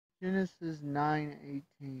Genesis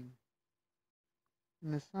 9:18.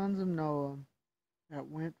 And the sons of Noah that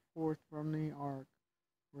went forth from the ark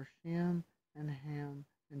were Shem and Ham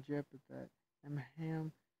and Japheth, and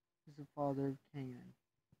Ham is the father of Canaan.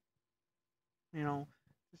 To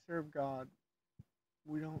serve God,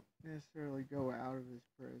 we don't necessarily go out of His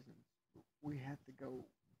presence. We have to go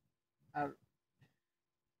out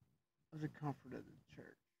of the comfort of the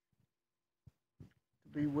church. To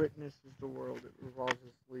be witnesses to the world, it revolves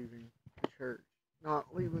us leaving the church,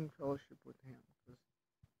 not leaving fellowship with Him, because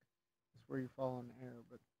that's where you fall in error,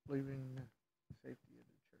 but leaving the safety of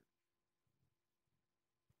the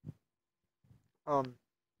church.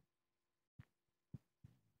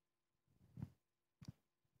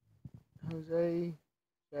 Hosea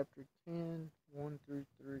chapter 10, 1 through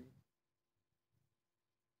 3.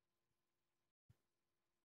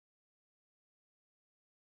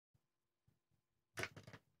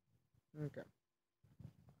 Okay.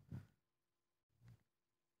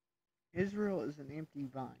 Israel is an empty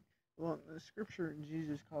vine. Well, in the scripture,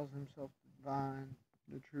 Jesus calls himself the vine,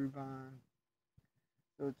 the true vine.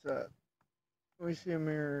 So we see a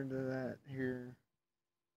mirror to that here.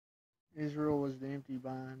 Israel was the empty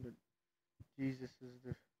vine, but Jesus is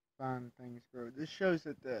the vine things grow. This shows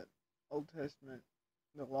that the Old Testament,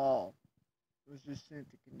 the law, was just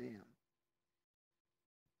sent to condemn,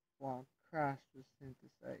 while Christ was sent to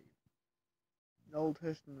save. The Old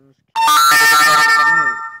Testament was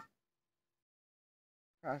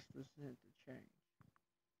Christ was sent to change.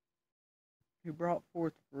 He brought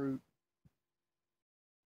forth fruit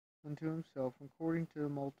unto himself according to the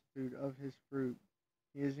multitude of his fruit.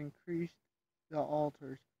 He has increased the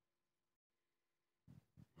altars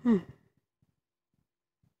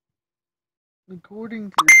according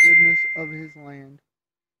to the goodness of his land.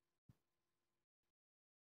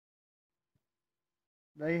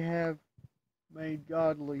 They have made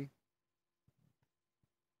godly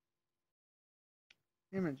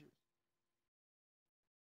images,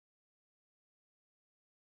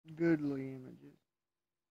 goodly images.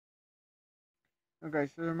 Okay,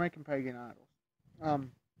 so they're making pagan idols.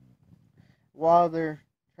 While they're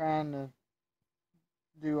trying to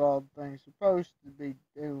do all the things they're supposed to be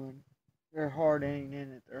doing, their heart ain't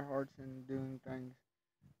in it. Their heart's in doing things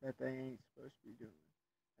that they ain't supposed to be doing.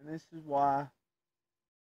 And this is why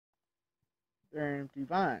they're an empty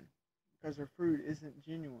vine, because their fruit isn't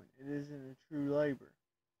genuine. It isn't a true labor.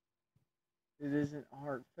 It isn't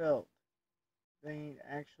heartfelt. They ain't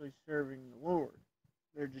actually serving the Lord.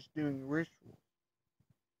 They're just doing rituals.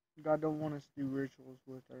 God don't want us to do rituals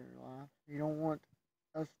with our life. He don't want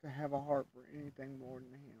us to have a heart for anything more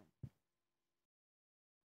than Him.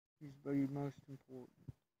 He's the most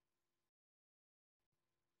important.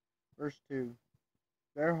 Verse 2.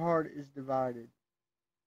 Their heart is divided.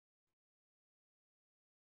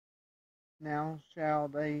 Now shall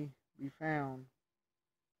they be found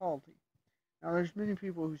faulty. Now there's many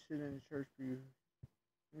people who sit in the church pew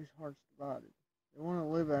whose heart's divided. They want to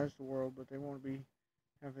live as the world, but they want to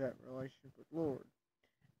have that relationship with the Lord.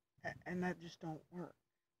 And that just don't work.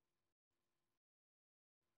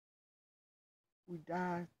 We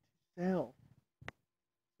die to self,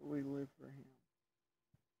 so we live for Him.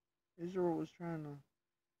 Israel was trying to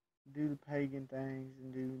do the pagan things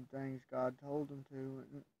and do things God told them to,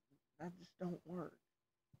 and that just don't work.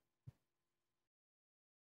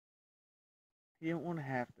 He didn't want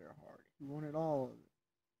half their heart. He wanted all of it.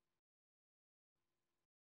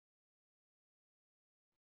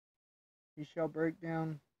 He shall break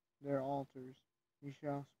down their altars. He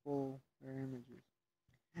shall spoil their images.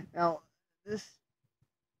 Now, this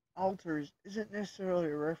altars isn't necessarily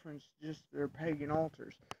a reference to just their pagan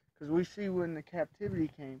altars, because we see when the captivity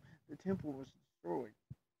came, the temple was destroyed.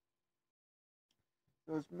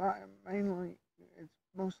 So it's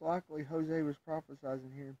most likely Hosea was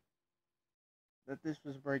prophesying here that this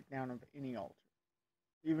was a breakdown of any altar,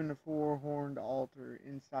 even the four-horned altar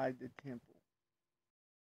inside the temple.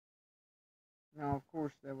 Now, of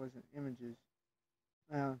course, there wasn't images,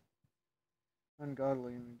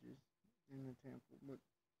 ungodly images in the temple, but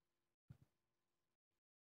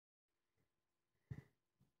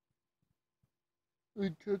we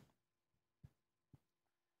took.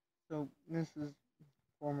 So this is a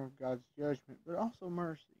form of God's judgment, but also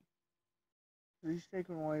mercy. So He's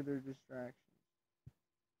taken away their distractions.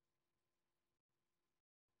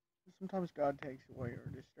 Sometimes God takes away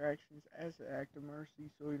our distractions as an act of mercy,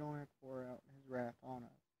 so He don't have to pour out His wrath on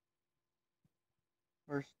us.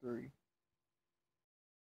 Verse 3.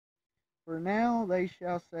 For now they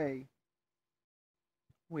shall say,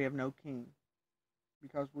 we have no king,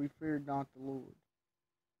 because we feared not the Lord.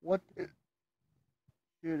 What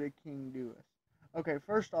should a king do us? Okay,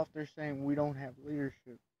 first off, they're saying we don't have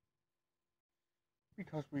leadership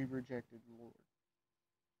because we rejected the Lord.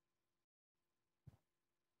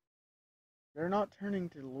 They're not turning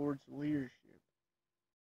to the Lord's leadership.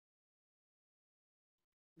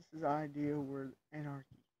 This is the idea where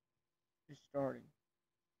anarchy is starting.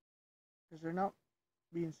 Because they're not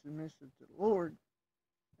being submissive to the Lord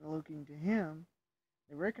and looking to Him.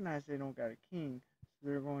 They recognize they don't got a king, so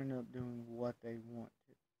they're going to end up doing what they want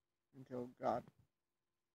to until God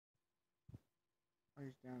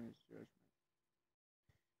lays down His judgment.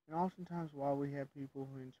 And oftentimes, while we have people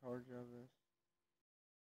who are in charge of us,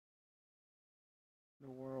 the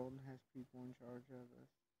world has people in charge of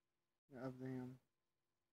them.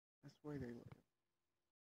 That's the way they live.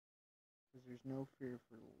 Because there's no fear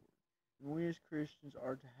for the Lord. And we as Christians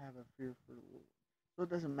are to have a fear for the Lord. So it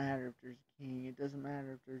doesn't matter if there's a king, it doesn't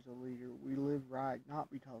matter if there's a leader. We live right not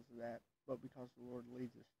because of that, but because the Lord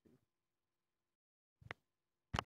leads us